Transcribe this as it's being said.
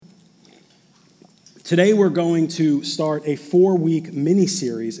Today we're going to start a 4-week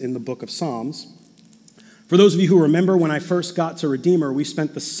mini-series in the book of Psalms. For those of you who remember, when I first got to Redeemer, we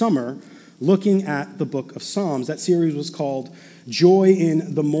spent the summer looking at the book of Psalms. That series was called Joy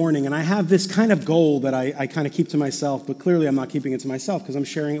in the Morning, and I have this kind of goal that I kind of keep to myself, but clearly I'm not keeping it to myself because I'm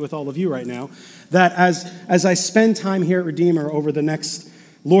sharing it with all of you right now, that as I spend time here at Redeemer over the next,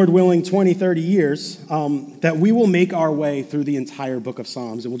 Lord willing, 20, 30 years, that we will make our way through the entire book of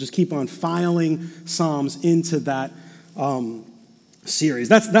Psalms, and we'll just keep on filing Psalms into that series.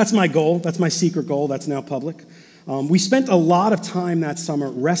 That's my goal. That's my secret goal. That's now public. We spent a lot of time that summer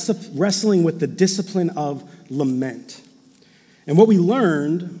wrestling with the discipline of lament. And what we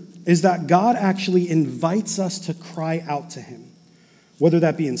learned is that God actually invites us to cry out to him, whether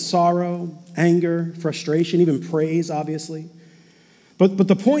that be in sorrow, anger, frustration, even praise, obviously. But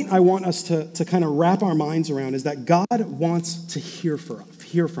the point I want us to kind of wrap our minds around is that God wants to hear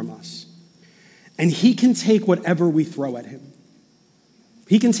from us. And he can take whatever we throw at him.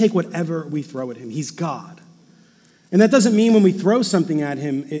 He can take whatever we throw at him. He's God. And that doesn't mean when we throw something at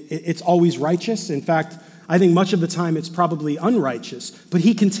him, it's always righteous. In fact, I think much of the time it's probably unrighteous. But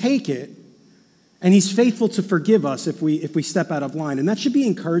he can take it, and he's faithful to forgive us if we step out of line. And that should be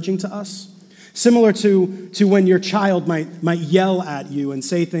encouraging to us. Similar to when your child might yell at you and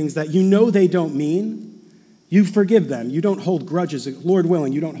say things that you know they don't mean, you forgive them. You don't hold grudges. Lord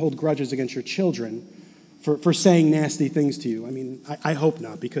willing, you don't hold grudges against your children for saying nasty things to you. I mean, I hope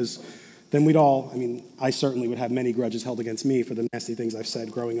not, because then I certainly would have many grudges held against me for the nasty things I've said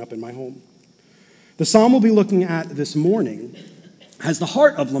growing up in my home. The psalm we'll be looking at this morning has the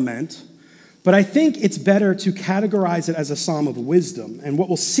heart of lament, but I think it's better to categorize it as a psalm of wisdom. And what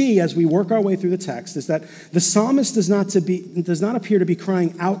we'll see as we work our way through the text is that the psalmist does not appear to be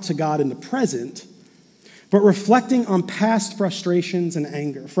crying out to God in the present, but reflecting on past frustrations and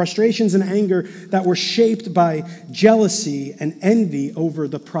anger that were shaped by jealousy and envy over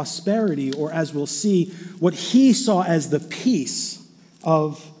the prosperity, or as we'll see, what he saw as the peace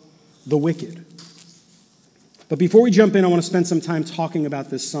of the wicked. But before we jump in, I want to spend some time talking about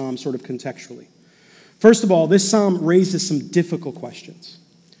this psalm sort of contextually. First of all, this psalm raises some difficult questions.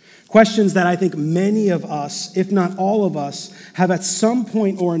 Questions that I think many of us, if not all of us, have at some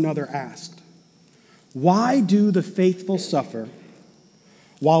point or another asked. Why do the faithful suffer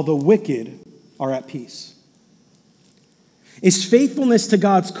while the wicked are at peace? Is faithfulness to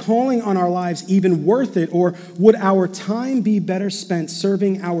God's calling on our lives even worth it, or would our time be better spent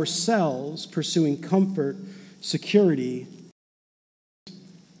serving ourselves, pursuing comfort, security?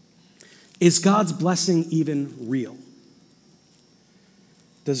 Is God's blessing even real?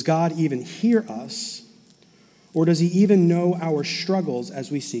 Does God even hear us, or does he even know our struggles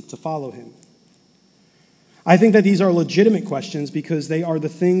as we seek to follow him? I think that these are legitimate questions because they are the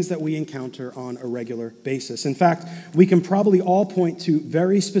things that we encounter on a regular basis. In fact, we can probably all point to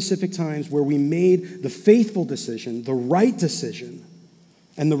very specific times where we made the faithful decision, the right decision,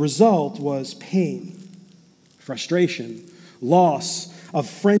 and the result was pain, frustration, loss of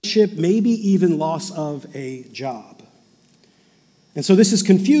friendship, maybe even loss of a job. And so this is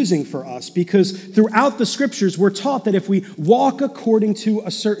confusing for us because throughout the scriptures, we're taught that if we walk according to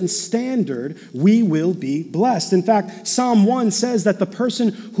a certain standard, we will be blessed. In fact, Psalm 1 says that the person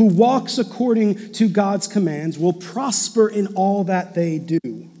who walks according to God's commands will prosper in all that they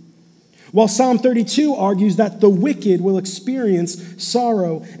do. While Psalm 32 argues that the wicked will experience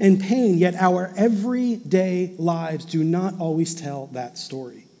sorrow and pain, yet our everyday lives do not always tell that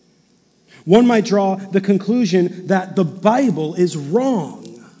story. One might draw the conclusion that the Bible is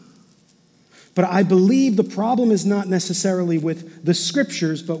wrong. But I believe the problem is not necessarily with the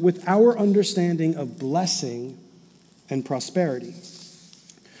scriptures, but with our understanding of blessing and prosperity.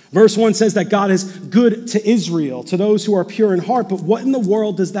 Verse 1 says that God is good to Israel, to those who are pure in heart. But what in the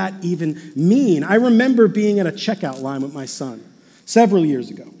world does that even mean? I remember being at a checkout line with my son several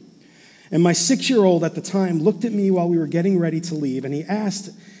years ago. And my 6-year-old at the time looked at me while we were getting ready to leave, and he asked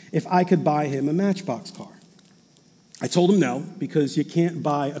if I could buy him a Matchbox car. I told him no, because you can't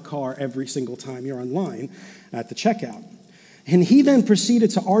buy a car every single time you're online at the checkout. And he then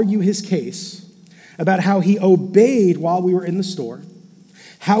proceeded to argue his case about how he obeyed while we were in the store,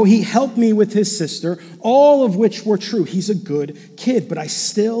 how he helped me with his sister, all of which were true. He's a good kid, but I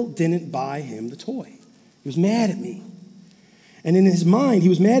still didn't buy him the toy. He was mad at me. And in his mind, he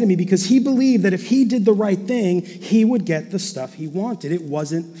was mad at me because he believed that if he did the right thing, he would get the stuff he wanted. It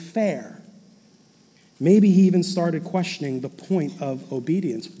wasn't fair. Maybe he even started questioning the point of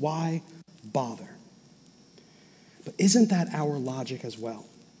obedience. Why bother? But isn't that our logic as well?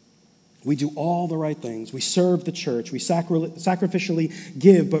 We do all the right things. We serve the church. We sacrificially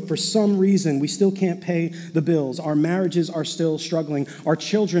give, but for some reason, we still can't pay the bills. Our marriages are still struggling. Our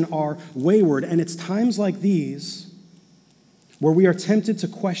children are wayward. And it's times like these where we are tempted to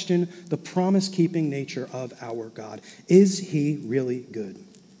question the promise-keeping nature of our God. Is he really good?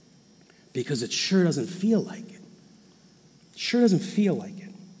 Because it sure doesn't feel like it. It sure doesn't feel like it.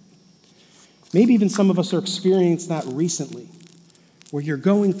 Maybe even some of us are experiencing that recently, where you're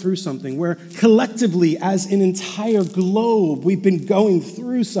going through something, where collectively, as an entire globe, we've been going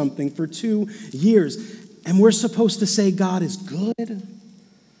through something for 2 years, and we're supposed to say God is good?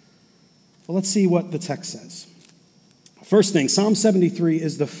 Well, let's see what the text says. First thing, Psalm 73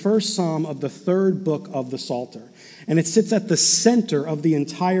 is the first psalm of the third book of the Psalter, and it sits at the center of the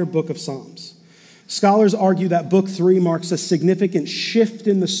entire book of Psalms. Scholars argue that Book 3 marks a significant shift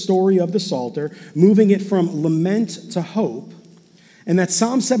in the story of the Psalter, moving it from lament to hope, and that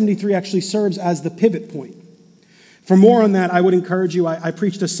Psalm 73 actually serves as the pivot point. For more on that, I would encourage you, I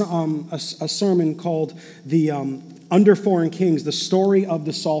preached a sermon called Under Foreign Kings, the story of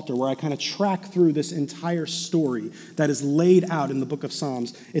the Psalter, where I kind of track through this entire story that is laid out in the book of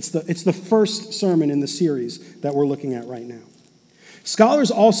Psalms. It's the first sermon in the series that we're looking at right now. Scholars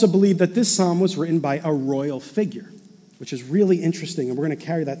also believe that this psalm was written by a royal figure, which is really interesting, and we're going to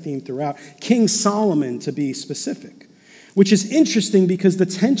carry that theme throughout. King Solomon, to be specific, which is interesting because the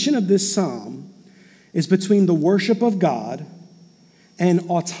tension of this psalm is between the worship of God and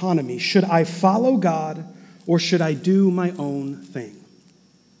autonomy. Should I follow God or should I do my own thing?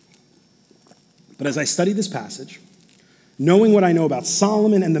 But as I study this passage, knowing what I know about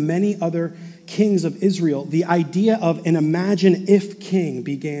Solomon and the many other kings of Israel, the idea of an imagine if king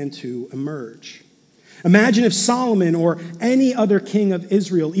began to emerge. Imagine if Solomon or any other king of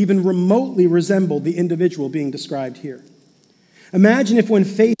Israel even remotely resembled the individual being described here. Imagine if, when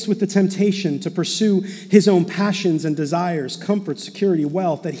faced with the temptation to pursue his own passions and desires, comfort, security,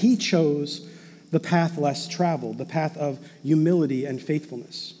 wealth, that he chose the path less traveled, the path of humility and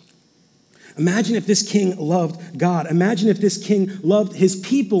faithfulness. Imagine if this king loved God. Imagine if this king loved his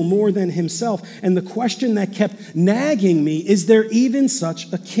people more than himself. And the question that kept nagging me, is there even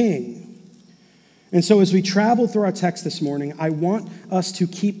such a king? And so as we travel through our text this morning, I want us to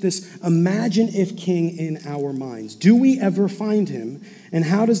keep this imagine if king in our minds. Do we ever find him? And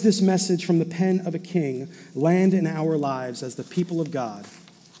how does this message from the pen of a king land in our lives as the people of God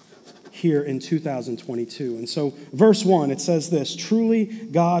here in 2022? And so verse 1, it says this: truly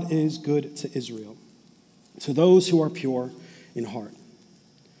God is good to Israel, to those who are pure in heart.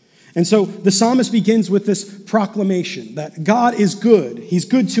 And so the psalmist begins with this proclamation that God is good. He's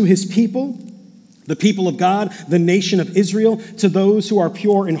good to his people, the people of God, the nation of Israel, to those who are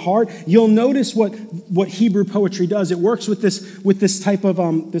pure in heart. You'll notice what Hebrew poetry does. It works with this type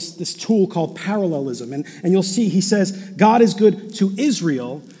of this tool called parallelism. And you'll see he says, God is good to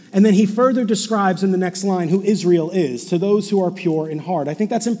Israel, and then he further describes in the next line who Israel is, to those who are pure in heart. I think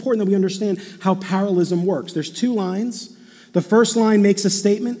that's important that we understand how parallelism works. There's two lines. The first line makes a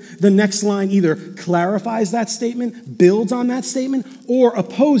statement. The next line either clarifies that statement, builds on that statement, or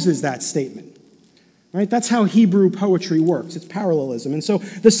opposes that statement. Right? That's how Hebrew poetry works. It's parallelism. And so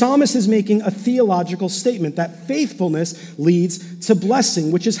the psalmist is making a theological statement that faithfulness leads to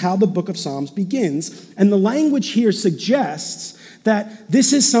blessing, which is how the book of Psalms begins. And the language here suggests that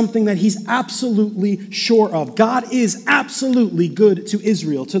this is something that he's absolutely sure of. God is absolutely good to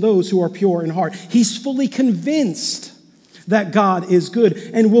Israel, to those who are pure in heart. He's fully convinced that God is good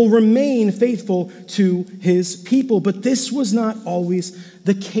and will remain faithful to his people. But this was not always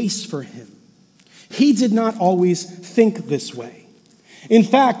the case for him. He did not always think this way. In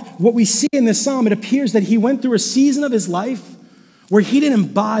fact, what we see in this psalm, it appears that he went through a season of his life where he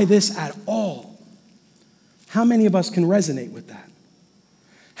didn't buy this at all. How many of us can resonate with that?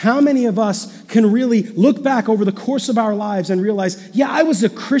 How many of us can really look back over the course of our lives and realize, yeah, I was a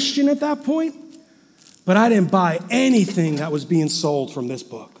Christian at that point, but I didn't buy anything that was being sold from this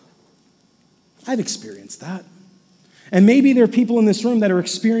book. I've experienced that. And maybe there are people in this room that are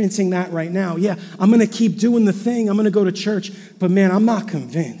experiencing that right now. Yeah, I'm going to keep doing the thing. I'm going to go to church. But man, I'm not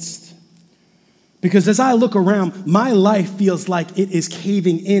convinced. Because as I look around, my life feels like it is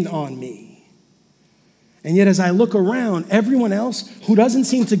caving in on me. And yet as I look around, everyone else who doesn't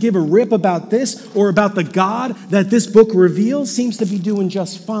seem to give a rip about this or about the God that this book reveals seems to be doing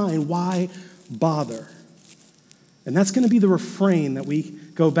just fine. Why bother? And that's going to be the refrain that we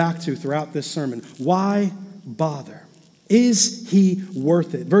go back to throughout this sermon. Why bother? Is he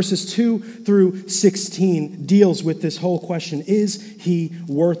worth it? Verses 2 through 16 deals with this whole question. Is he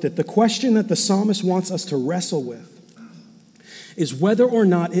worth it? The question that the psalmist wants us to wrestle with is whether or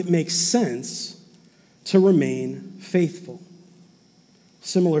not it makes sense to remain faithful.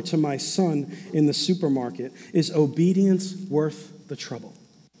 Similar to my son in the supermarket, is obedience worth the trouble?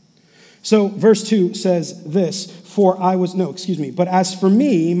 So verse 2 says this, but as for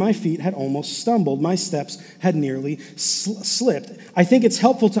me, my feet had almost stumbled. My steps had nearly slipped. I think it's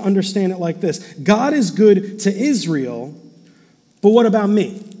helpful to understand it like this. God is good to Israel, but what about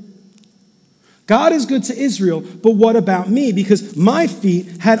me? God is good to Israel, but what about me? Because my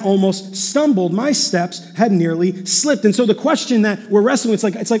feet had almost stumbled. My steps had nearly slipped. And so the question that we're wrestling with,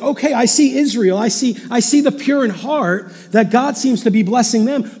 it's like, okay, I see Israel. I see the pure in heart that God seems to be blessing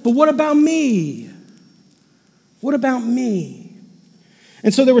them. But what about me? What about me?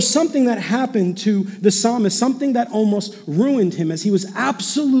 And so there was something that happened to the psalmist, something that almost ruined him as he was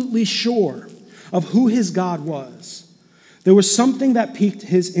absolutely sure of who his God was. There was something that piqued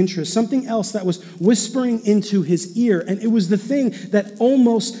his interest, something else that was whispering into his ear, and it was the thing that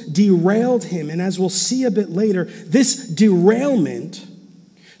almost derailed him. And as we'll see a bit later, this derailment,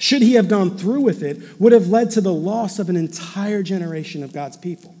 should he have gone through with it, would have led to the loss of an entire generation of God's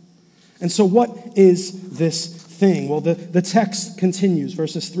people. And so what is this thing? Well, the text continues,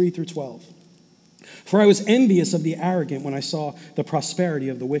 verses 3 through 12. For I was envious of the arrogant when I saw the prosperity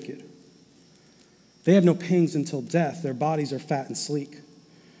of the wicked. They have no pangs until death. Their bodies are fat and sleek.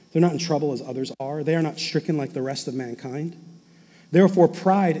 They're not in trouble as others are. They are not stricken like the rest of mankind. Therefore,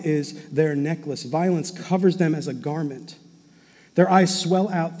 pride is their necklace. Violence covers them as a garment. Their eyes swell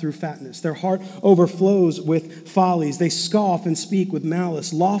out through fatness. Their heart overflows with follies. They scoff and speak with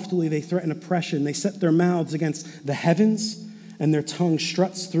malice. Loftily they threaten oppression. They set their mouths against the heavens, and their tongue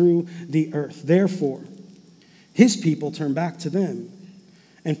struts through the earth. Therefore, his people turn back to them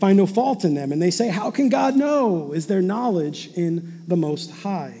and find no fault in them. And they say, how can God know? Is there knowledge in the Most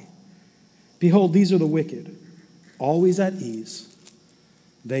High? Behold, these are the wicked, always at ease.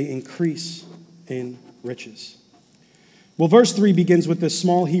 They increase in riches. Well, verse 3 begins with this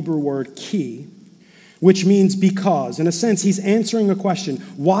small Hebrew word, ki, which means because. In a sense, he's answering a question.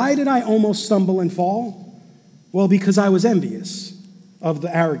 Why did I almost stumble and fall? Well, because I was envious of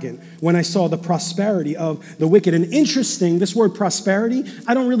the arrogant when I saw the prosperity of the wicked. And interesting, this word prosperity,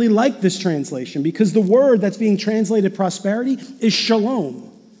 I don't really like this translation because the word that's being translated prosperity is shalom.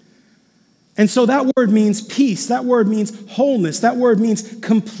 And so that word means peace. That word means wholeness. That word means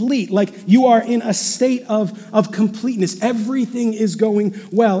complete. Like you are in a state of completeness. Everything is going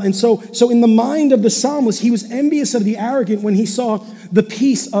well. And so in the mind of the psalmist, he was envious of the arrogant when he saw the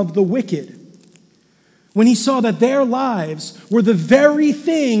peace of the wicked. When he saw that their lives were the very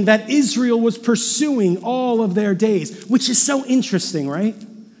thing that Israel was pursuing all of their days, which is so interesting, right?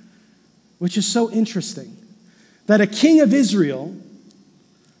 Which is so interesting. That a king of Israel,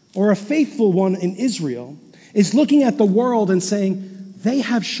 or a faithful one in Israel, is looking at the world and saying, they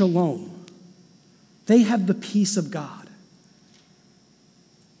have shalom. They have the peace of God.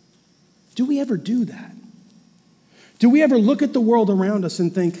 Do we ever do that? Do we ever look at the world around us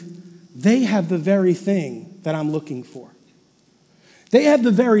and think, they have the very thing that I'm looking for? They have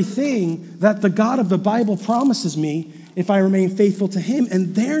the very thing that the God of the Bible promises me if I remain faithful to him,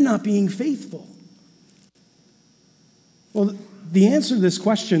 and they're not being faithful. Well, the answer to this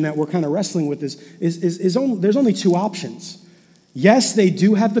question that we're kind of wrestling with is there's only two options. Yes, they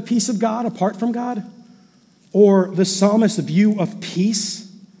do have the peace of God apart from God, or the psalmist's view of peace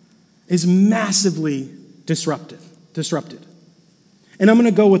is massively disrupted. And I'm going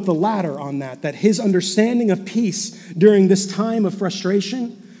to go with the latter on that his understanding of peace during this time of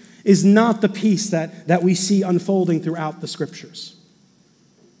frustration is not the peace that we see unfolding throughout the scriptures.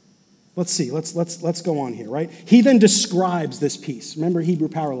 Let's see. Let's go on here, right? He then describes this peace. Remember Hebrew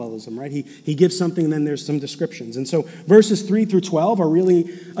parallelism, right? He gives something and then there's some descriptions. And so verses 3 through 12 are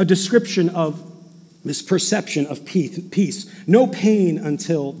really a description of this perception of peace. No pain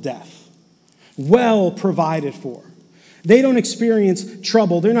until death. Well provided for. They don't experience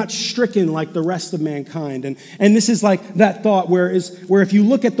trouble. They're not stricken like the rest of mankind. And this is like that thought where if you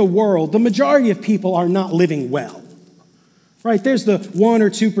look at the world, the majority of people are not living well. Right? There's the 1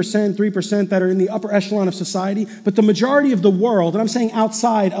 or 2%, 3% that are in the upper echelon of society, but the majority of the world, and I'm saying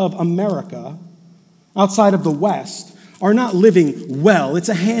outside of America, outside of the West, are not living well. It's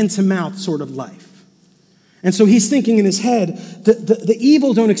a hand-to-mouth sort of life. And so he's thinking in his head, the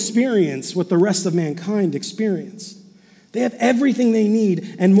evil don't experience what the rest of mankind experienced. They have everything they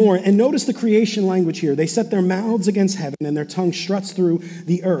need and more. And notice the creation language here. They set their mouths against heaven and their tongue struts through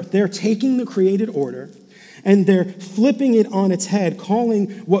the earth. They're taking the created order and they're flipping it on its head, calling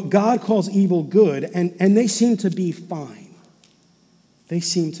what God calls evil good, and they seem to be fine. They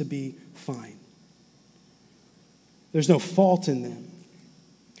seem to be fine. There's no fault in them.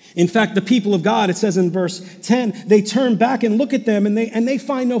 In fact, the people of God, it says in verse 10, they turn back and look at them and they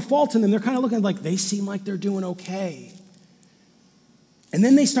find no fault in them. They're kind of looking like they seem like they're doing okay. And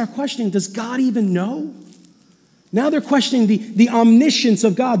then they start questioning, does God even know? Now they're questioning the omniscience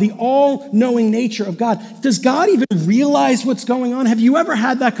of God, the all-knowing nature of God. Does God even realize what's going on? Have you ever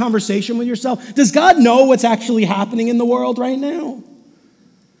had that conversation with yourself? Does God know what's actually happening in the world right now?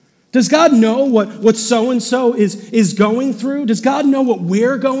 Does God know what so-and-so is going through? Does God know what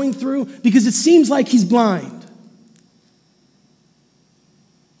we're going through? Because it seems like he's blind.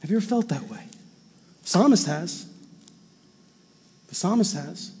 Have you ever felt that way? The psalmist has. The psalmist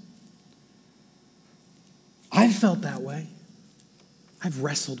has. I've felt that way. I've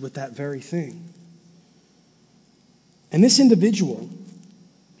wrestled with that very thing. And this individual,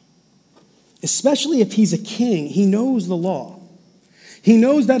 especially if he's a king, he knows the law. He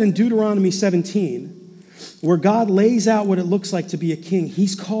knows that in Deuteronomy 17, where God lays out what it looks like to be a king,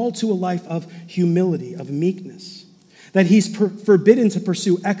 he's called to a life of humility, of meekness, that he's forbidden to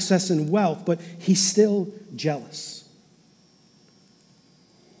pursue excess and wealth, but he's still jealous.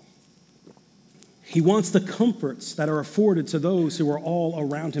 He wants the comforts that are afforded to those who are all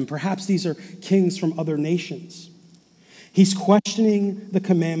around him. Perhaps these are kings from other nations. He's questioning the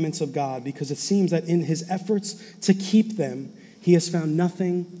commandments of God because it seems that in his efforts to keep them, he has found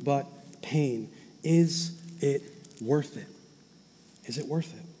nothing but pain. Is it worth it? Is it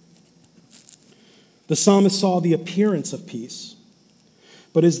worth it? The psalmist saw the appearance of peace,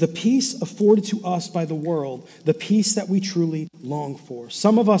 but is the peace afforded to us by the world the peace that we truly long for?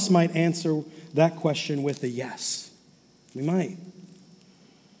 Some of us might answer that question with a yes. We might.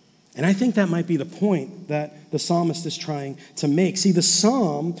 And I think that might be the point that the psalmist is trying to make. See, the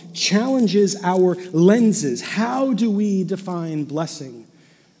psalm challenges our lenses. How do we define blessing,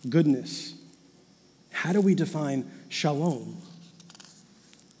 goodness? How do we define shalom?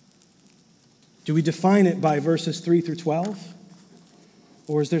 Do we define it by verses 3 through 12?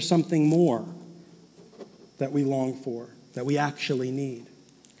 Or is there something more that we long for, that we actually need?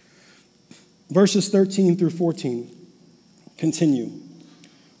 Verses 13 through 14 continue.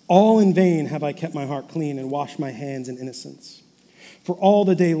 All in vain have I kept my heart clean and washed my hands in innocence. For all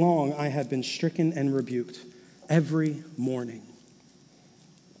the day long I have been stricken and rebuked every morning.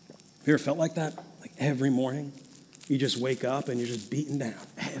 Have you ever felt like that? Like every morning? You just wake up and you're just beaten down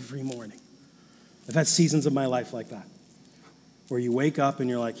every morning. I've had seasons of my life like that, where you wake up and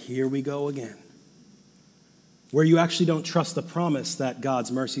you're like, here we go again. Where you actually don't trust the promise that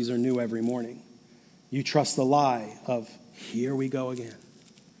God's mercies are new every morning. You trust the lie of, here we go again.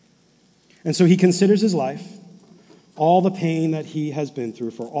 And so he considers his life, all the pain that he has been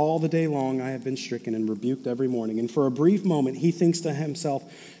through. For all the day long I have been stricken and rebuked every morning. And for a brief moment he thinks to himself,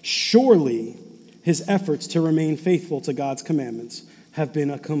 surely his efforts to remain faithful to God's commandments have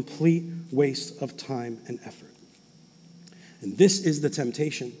been a complete waste of time and effort. And this is the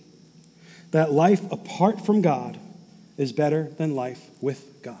temptation, that life apart from God is better than life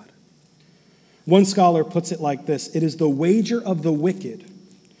with God. One scholar puts it like this: it is the wager of the wicked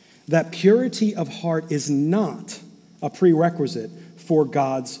that purity of heart is not a prerequisite for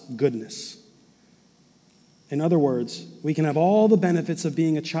God's goodness. In other words, we can have all the benefits of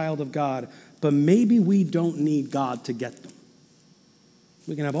being a child of God, but maybe we don't need God to get them.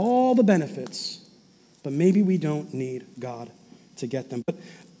 We can have all the benefits, but maybe we don't need God to get them.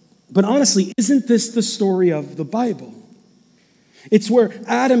 But honestly, isn't this the story of the Bible? It's where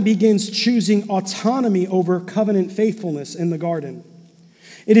Adam begins choosing autonomy over covenant faithfulness in the garden.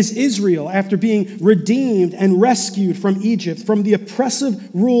 It is Israel, after being redeemed and rescued from Egypt, from the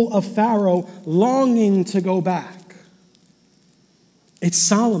oppressive rule of Pharaoh, longing to go back. It's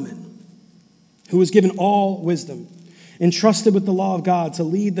Solomon, who was given all wisdom, entrusted with the law of God to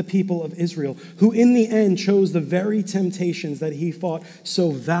lead the people of Israel, who in the end chose the very temptations that he fought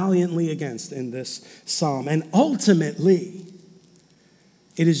so valiantly against in this psalm. And ultimately,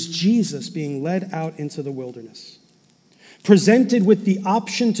 it is Jesus being led out into the wilderness, presented with the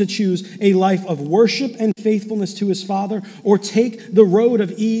option to choose a life of worship and faithfulness to his Father, or take the road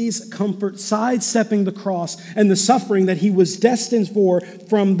of ease, comfort, sidestepping the cross and the suffering that he was destined for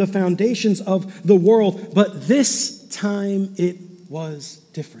from the foundations of the world. But this time it was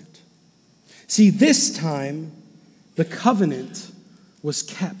different. See, this time the covenant was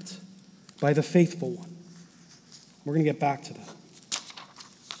kept by the faithful one. We're going to get back to that.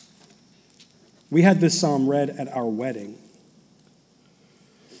 We had this psalm read at our wedding.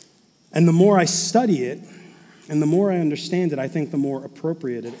 And the more I study it, and the more I understand it, I think the more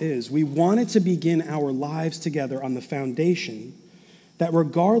appropriate it is. We wanted to begin our lives together on the foundation that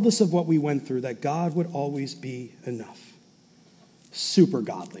regardless of what we went through, that God would always be enough. Super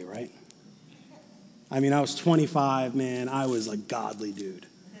godly, right? I mean, I was 25, man. I was a godly dude.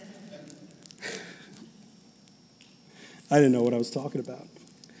 I didn't know what I was talking about.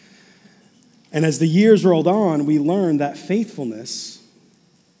 And as the years rolled on, we learned that faithfulness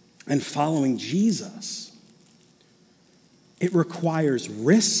and following Jesus, it requires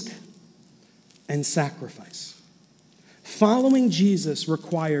risk and sacrifice. Following Jesus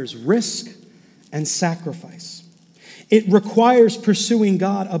requires risk and sacrifice. It requires pursuing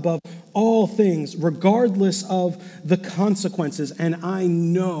God above all things, regardless of the consequences. And I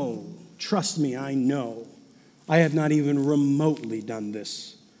know, trust me, I know, I have not even remotely done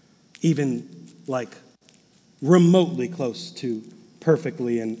this, even like remotely close to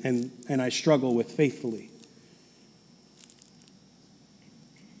perfectly, and I struggle with faithfully.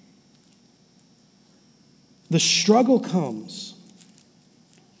 The struggle comes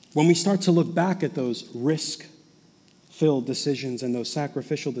when we start to look back at those risk-filled decisions and those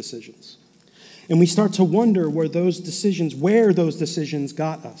sacrificial decisions. And we start to wonder where those decisions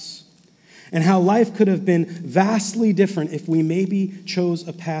got us. And how life could have been vastly different if we maybe chose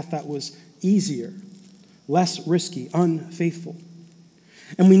a path that was easier, less risky, unfaithful.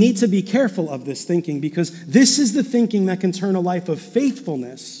 And we need to be careful of this thinking, because this is the thinking that can turn a life of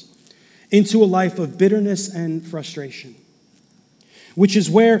faithfulness into a life of bitterness and frustration, which is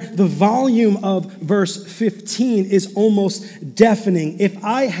where the volume of verse 15 is almost deafening. If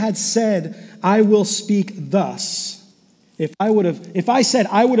I had said, I will speak thus, if I said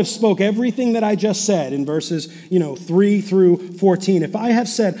I would have spoke everything that I just said in verses 3 through 14, if I have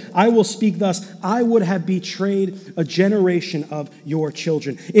said I will speak thus, I would have betrayed a generation of your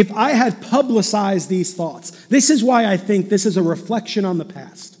children. If I had publicized these thoughts, this is why I think this is a reflection on the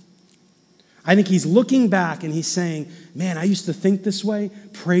past. I think he's looking back and he's saying, man, I used to think this way.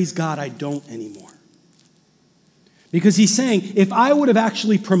 Praise God, I don't anymore. Because he's saying, if I would have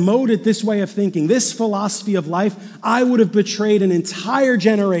actually promoted this way of thinking, this philosophy of life, I would have betrayed an entire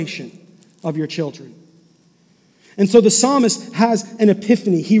generation of your children. And so the psalmist has an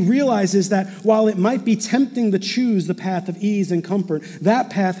epiphany. He realizes that while it might be tempting to choose the path of ease and comfort, that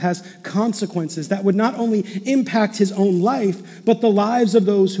path has consequences that would not only impact his own life, but the lives of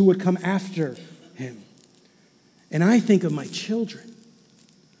those who would come after him. And I think of my children.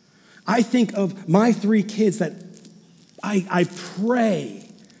 I think of my 3 kids that I pray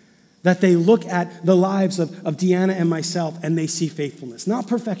that they look at the lives of Deanna and myself and they see faithfulness. Not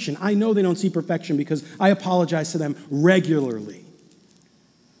perfection. I know they don't see perfection because I apologize to them regularly.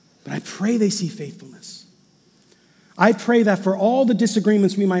 But I pray they see faithfulness. I pray that for all the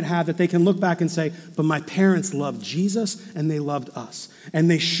disagreements we might have, that they can look back and say, but my parents loved Jesus and they loved us. And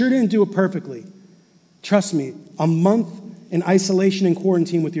they sure didn't do it perfectly. Trust me, a month in isolation and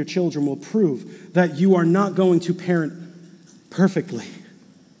quarantine with your children will prove that you are not going to parent perfectly.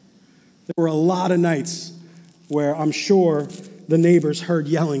 There were a lot of nights where I'm sure the neighbors heard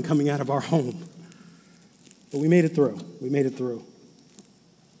yelling coming out of our home. But we made it through. We made it through.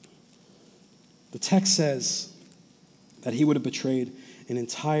 The text says that he would have betrayed an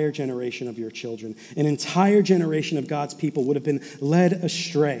entire generation of your children. An entire generation of God's people would have been led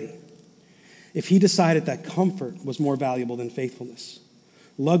astray if he decided that comfort was more valuable than faithfulness,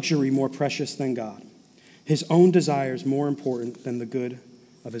 luxury more precious than God, his own desires more important than the good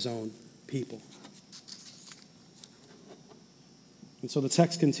of his own people. And so the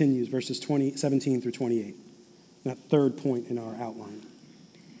text continues, verses 17 through 28, that third point in our outline.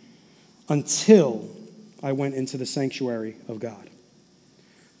 Until I went into the sanctuary of God.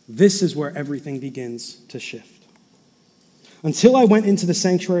 This is where everything begins to shift. Until I went into the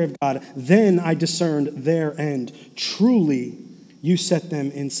sanctuary of God, then I discerned their end. Truly, you set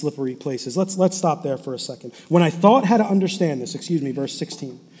them in slippery places. Let's stop there for a second. When I thought how to understand this, verse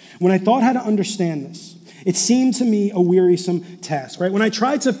 16. When I thought how to understand this, it seemed to me a wearisome task, right? When I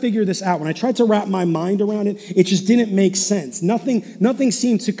tried to figure this out, when I tried to wrap my mind around it, it just didn't make sense. Nothing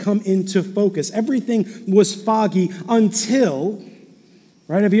seemed to come into focus. Everything was foggy until,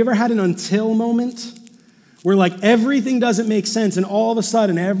 right? Have you ever had an until moment? Where like everything doesn't make sense and all of a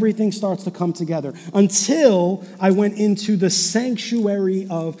sudden everything starts to come together. Until I went into the sanctuary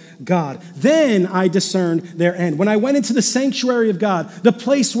of God. Then I discerned their end. When I went into the sanctuary of God, the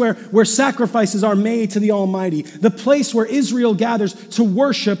place where sacrifices are made to the Almighty, the place where Israel gathers to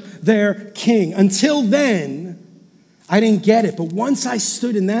worship their king. Until then, I didn't get it. But once I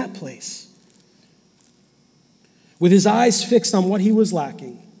stood in that place, with his eyes fixed on what he was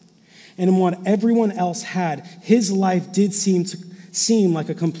lacking, and in what everyone else had, his life did seem like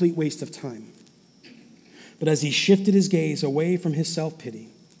a complete waste of time. But as he shifted his gaze away from his self-pity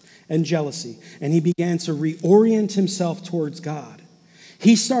and jealousy, and he began to reorient himself towards God,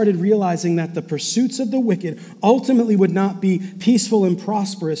 he started realizing that the pursuits of the wicked ultimately would not be peaceful and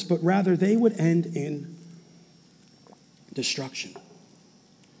prosperous, but rather they would end in destruction.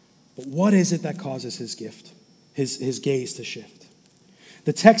 But what is it that causes his gaze to shift?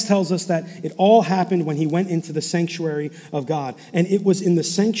 The text tells us that it all happened when he went into the sanctuary of God. And it was in the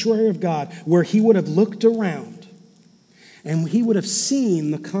sanctuary of God where he would have looked around and he would have seen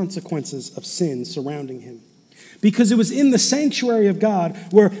the consequences of sin surrounding him. Because it was in the sanctuary of God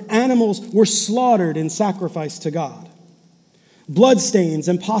where animals were slaughtered in sacrifice to God. Bloodstains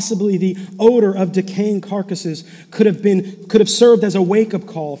and possibly the odor of decaying carcasses could have served as a wake-up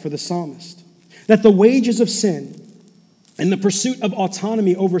call for the psalmist. That the wages of sin and the pursuit of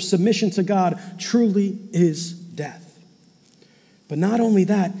autonomy over submission to God truly is death. But not only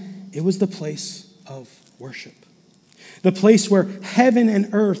that, it was the place of worship. The place where heaven and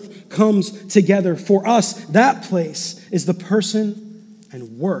earth comes together. For us, that place is the person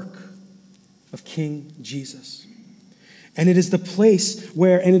and work of King Jesus. And it is the place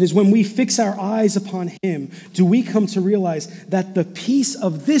where, and it is when we fix our eyes upon him, do we come to realize that the peace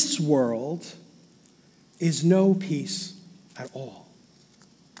of this world is no peace at all.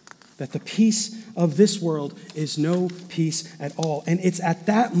 That the peace of this world is no peace at all. And it's at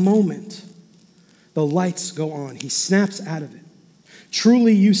that moment the lights go on. He snaps out of it.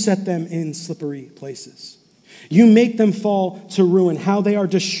 Truly you set them in slippery places. You make them fall to ruin, how they are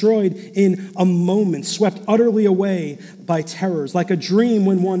destroyed in a moment, swept utterly away by terrors. Like a dream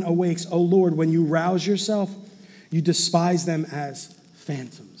when one awakes, O Lord, when you rouse yourself, you despise them as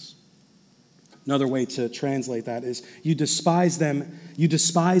phantoms. Another way to translate that is you despise them, you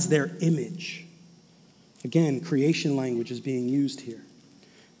despise their image. Again, creation language is being used here.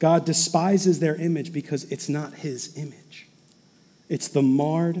 God despises their image because it's not his image. It's the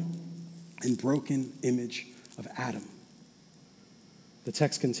marred and broken image of Adam. The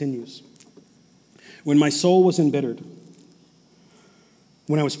text continues. When my soul was embittered,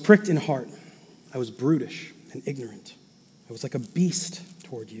 when I was pricked in heart, I was brutish and ignorant. I was like a beast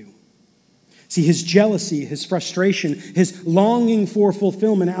toward you. See, his jealousy, his frustration, his longing for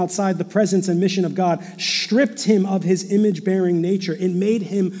fulfillment outside the presence and mission of God stripped him of his image-bearing nature. It made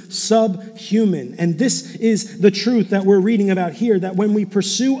him subhuman. And this is the truth that we're reading about here, that when we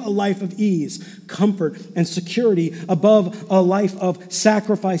pursue a life of ease, comfort, and security above a life of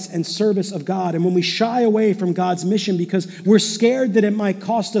sacrifice and service of God, and when we shy away from God's mission because we're scared that it might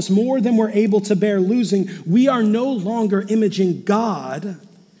cost us more than we're able to bear losing, we are no longer imaging God,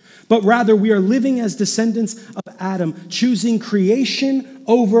 but rather we are living as descendants of Adam, choosing creation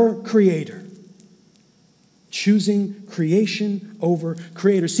over creator. Choosing creation over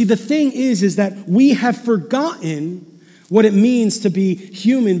creator. See, the thing is that we have forgotten what it means to be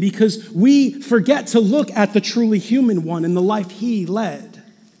human because we forget to look at the truly human one and the life he led.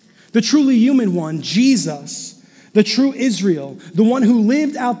 The truly human one, Jesus, the true Israel, the one who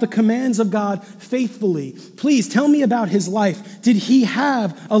lived out the commands of God faithfully. Please tell me about his life. Did he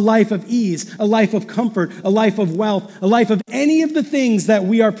have a life of ease, a life of comfort, a life of wealth, a life of any of the things that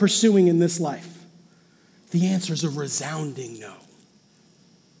we are pursuing in this life? The answer is a resounding no.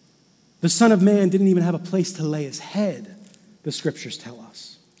 The Son of Man didn't even have a place to lay his head, the scriptures tell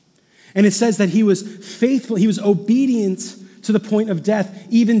us. And it says that he was faithful, he was obedient to the point of death,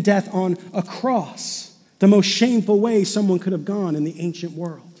 even death on a cross. The most shameful way someone could have gone in the ancient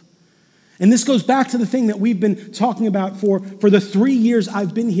world. And this goes back to the thing that we've been talking about for the 3 years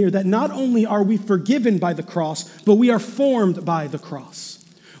I've been here, that not only are we forgiven by the cross, but we are formed by the cross.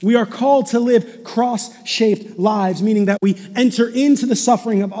 We are called to live cross-shaped lives, meaning that we enter into the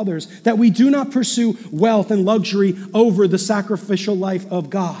suffering of others, that we do not pursue wealth and luxury over the sacrificial life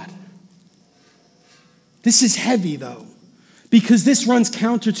of God. This is heavy, though. Because this runs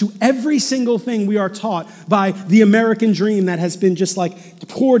counter to every single thing we are taught by the American dream that has been just like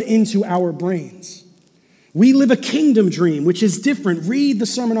poured into our brains. We live a kingdom dream, which is different. Read the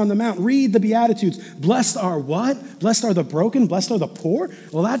Sermon on the Mount. Read the Beatitudes. Blessed are what? Blessed are the broken? Blessed are the poor?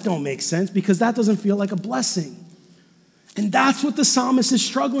 Well, that don't make sense because that doesn't feel like a blessing. And that's what the psalmist is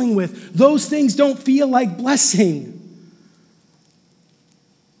struggling with. Those things don't feel like blessing.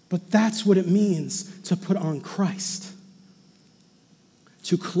 But that's what it means to put on Christ.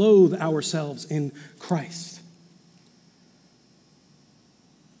 To clothe ourselves in Christ.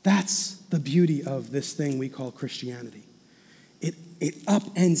 That's the beauty of this thing we call Christianity. It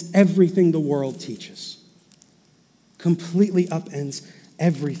upends everything the world teaches. Completely upends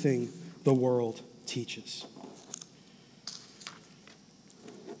everything the world teaches.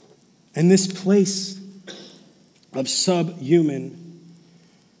 And this place of subhuman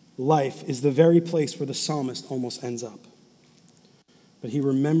life is the very place where the psalmist almost ends up. But he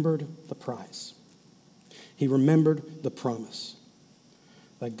remembered the prize. He remembered the promise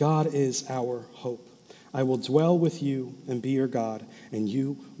that God is our hope. I will dwell with you and be your God, and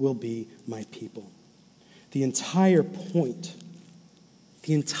you will be my people. The entire point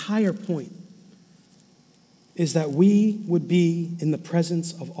is that we would be in the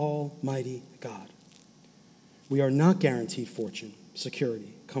presence of Almighty God. We are not guaranteed fortune,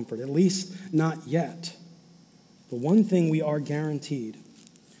 security, comfort, at least not yet. The one thing we are guaranteed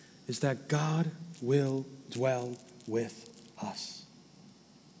is that God will dwell with us.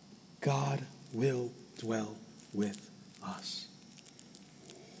 God will dwell with us.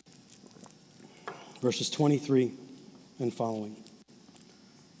 Verses 23 and following.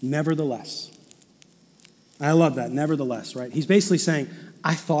 Nevertheless. I love that, nevertheless, right? He's basically saying,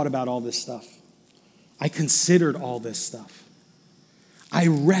 I thought about all this stuff. I considered all this stuff. I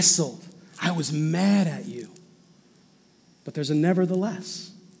wrestled. I was mad at you. But there's a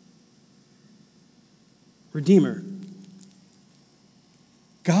nevertheless. Redeemer,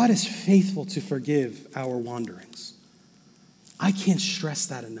 God is faithful to forgive our wanderings. I can't stress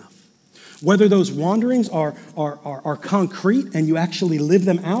that enough. Whether those wanderings are concrete and you actually live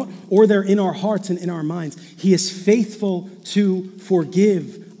them out, or they're in our hearts and in our minds, he is faithful to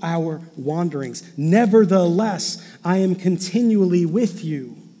forgive our wanderings. Nevertheless, I am continually with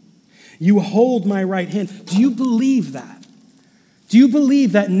you. You hold my right hand. Do you believe that? Do you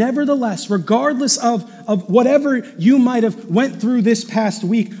believe that nevertheless, regardless of whatever you might have went through this past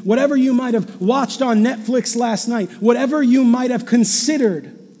week, whatever you might have watched on Netflix last night, whatever you might have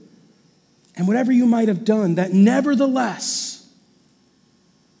considered, and whatever you might have done, that nevertheless,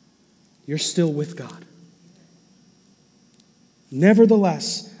 you're still with God?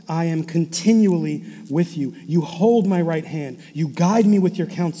 Nevertheless, I am continually with you. You hold my right hand. You guide me with your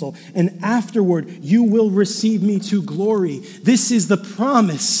counsel. And afterward, you will receive me to glory. This is the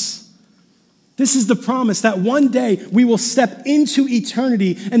promise. This is the promise that one day we will step into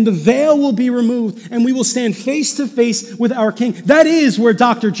eternity and the veil will be removed and we will stand face to face with our King. That is where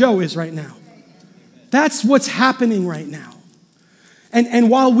Dr. Joe is right now. That's what's happening right now. And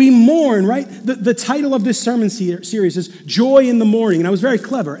while we mourn, right, the title of this sermon series is Joy in the Morning. And I was very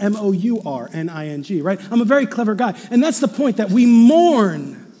clever, mourning, right? I'm a very clever guy. And that's the point, that we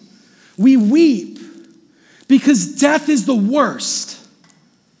mourn, we weep, because death is the worst,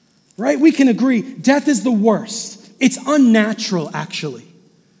 right? We can agree, death is the worst. It's unnatural, actually.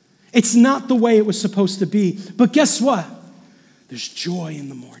 It's not the way it was supposed to be. But guess what? There's joy in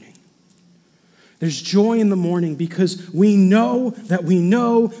the morning. There's joy in the morning because we know that we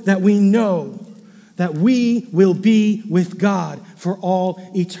know that we know that we will be with God for all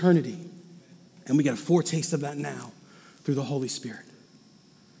eternity. And we get a foretaste of that now through the Holy Spirit.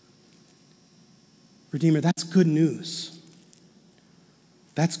 Redeemer, that's good news.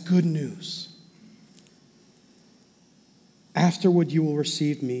 That's good news. Afterward, you will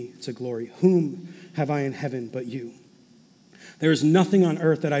receive me to glory. Whom have I in heaven but you? There is nothing on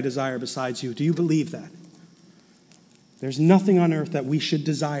earth that I desire besides you. Do you believe that? There's nothing on earth that we should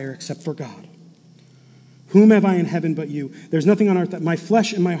desire except for God. Whom have I in heaven but you? There's nothing on earth that my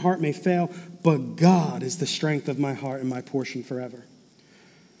flesh and my heart may fail, but God is the strength of my heart and my portion forever.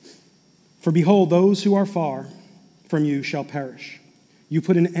 For behold, those who are far from you shall perish. You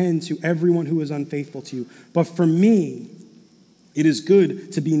put an end to everyone who is unfaithful to you. But for me, it is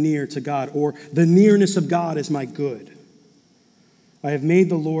good to be near to God, or the nearness of God is my good. I have made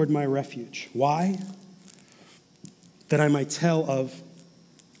the Lord my refuge. Why? That I might tell of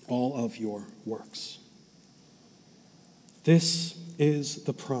all of your works. This is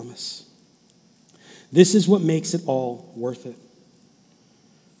the promise. This is what makes it all worth it.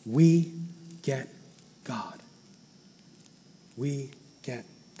 We get God. We get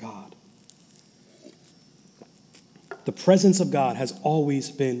God. The presence of God has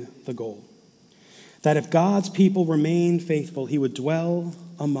always been the goal. That if God's people remained faithful, he would dwell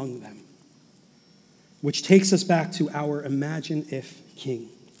among them. Which takes us back to our imagine if king.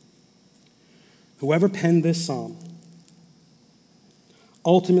 Whoever penned this psalm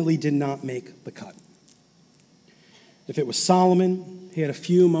ultimately did not make the cut. If it was Solomon, he had a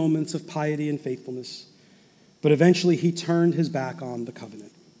few moments of piety and faithfulness, but eventually he turned his back on the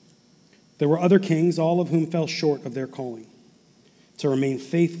covenant. There were other kings, all of whom fell short of their calling to remain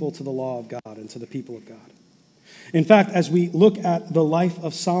faithful to the law of God and to the people of God. In fact, as we look at the life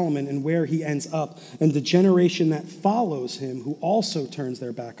of Solomon and where he ends up, and the generation that follows him who also turns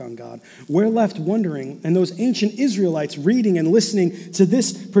their back on God, we're left wondering, and those ancient Israelites reading and listening to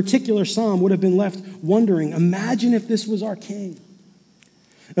this particular psalm would have been left wondering, imagine if this was our king.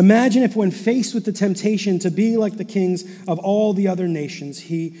 Imagine if when faced with the temptation to be like the kings of all the other nations,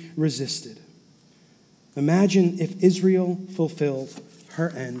 he resisted. Imagine if Israel fulfilled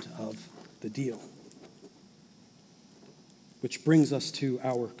her end of the deal. Which brings us to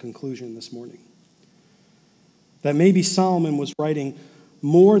our conclusion this morning. That maybe Solomon was writing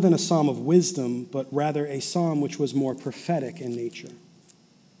more than a psalm of wisdom, but rather a psalm which was more prophetic in nature.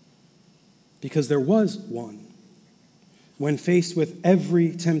 Because there was one, when faced with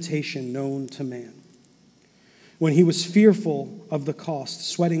every temptation known to man, when he was fearful of the cost,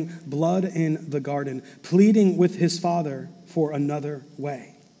 sweating blood in the garden, pleading with his father for another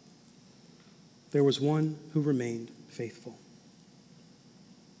way, there was one who remained faithful.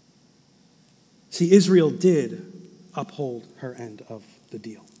 See, Israel did uphold her end of the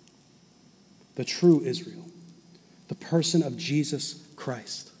deal. The true Israel, the person of Jesus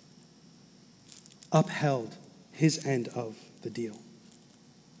Christ, upheld his end of the deal.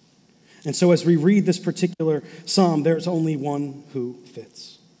 And so as we read this particular psalm, there's only one who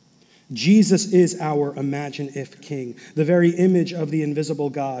fits. Jesus is our imagine if king, the very image of the invisible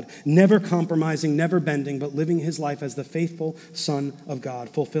God, never compromising, never bending, but living his life as the faithful Son of God,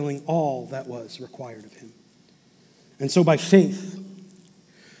 fulfilling all that was required of him. And so by faith,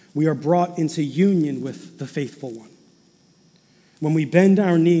 we are brought into union with the faithful one. When we bend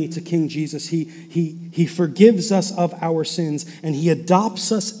our knee to King Jesus, he forgives us of our sins and he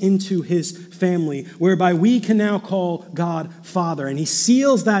adopts us into his family, whereby we can now call God Father. And he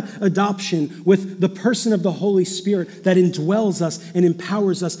seals that adoption with the person of the Holy Spirit that indwells us and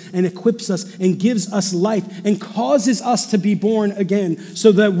empowers us and equips us and gives us life and causes us to be born again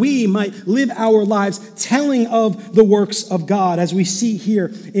so that we might live our lives telling of the works of God. As we see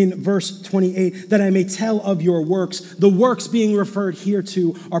here in verse 28, that I may tell of your works. The works being referred here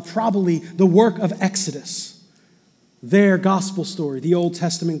to are probably the work of Exodus, their gospel story, the Old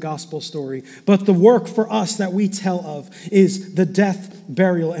Testament gospel story. But the work for us that we tell of is the death,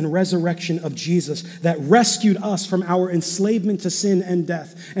 burial, and resurrection of Jesus that rescued us from our enslavement to sin and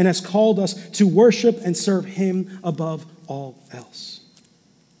death and has called us to worship and serve him above all else.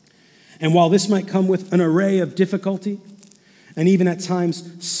 And while this might come with an array of difficulty and even at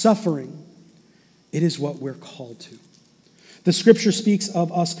times suffering, it is what we're called to. The scripture speaks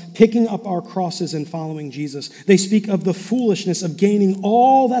of us picking up our crosses and following Jesus. They speak of the foolishness of gaining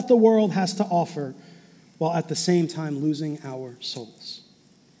all that the world has to offer while at the same time losing our souls.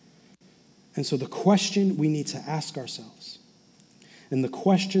 And so the question we need to ask ourselves, and the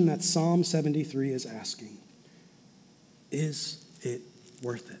question that Psalm 73 is asking, is it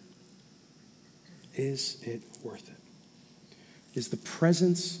worth it? Is it worth it? Is the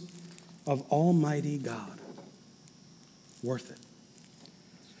presence of Almighty God worth it?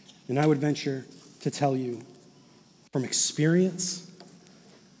 And I would venture to tell you from experience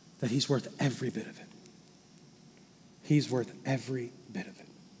that he's worth every bit of it. He's worth every bit of it.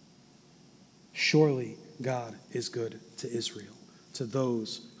 Surely God is good to Israel, to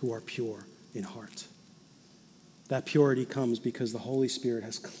those who are pure in heart. That purity comes because the Holy Spirit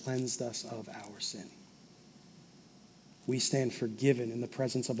has cleansed us of our sin. We stand forgiven in the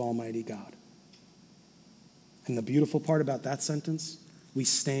presence of Almighty God. And the beautiful part about that sentence, we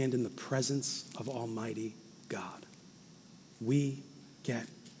stand in the presence of Almighty God. We get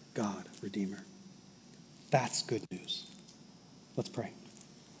God, Redeemer. That's good news. Let's pray.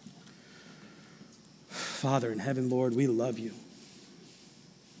 Father in heaven, Lord, we love you.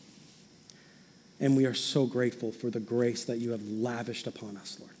 And we are so grateful for the grace that you have lavished upon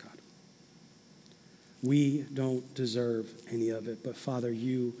us, Lord God. We don't deserve any of it, but Father,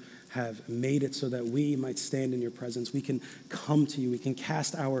 you have made it so that we might stand in your presence. We can come to you. We can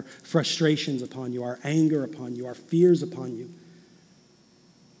cast our frustrations upon you, our anger upon you, our fears upon you.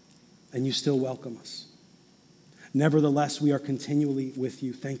 And you still welcome us. Nevertheless, we are continually with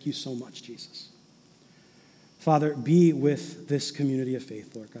you. Thank you so much, Jesus. Father, be with this community of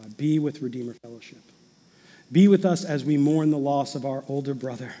faith, Lord God. Be with Redeemer Fellowship. Be with us as we mourn the loss of our older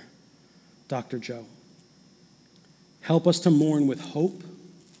brother, Dr. Joe. Help us to mourn with hope,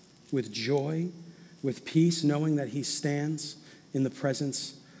 with joy, with peace, knowing that he stands in the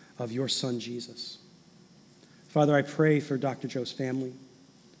presence of your Son, Jesus. Father, I pray for Dr. Joe's family.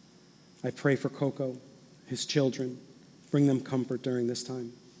 I pray for Coco, his children. Bring them comfort during this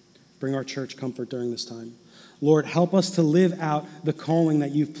time. Bring our church comfort during this time. Lord, help us to live out the calling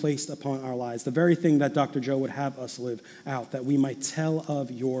that you've placed upon our lives, the very thing that Dr. Joe would have us live out, that we might tell of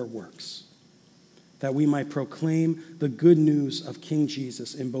your works, that we might proclaim the good news of King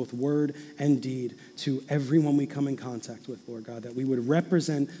Jesus in both word and deed to everyone we come in contact with, Lord God, that we would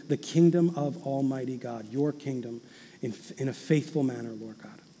represent the kingdom of Almighty God, your kingdom, in a faithful manner, Lord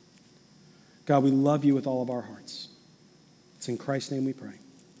God. God, we love you with all of our hearts. It's in Christ's name we pray.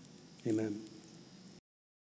 Amen.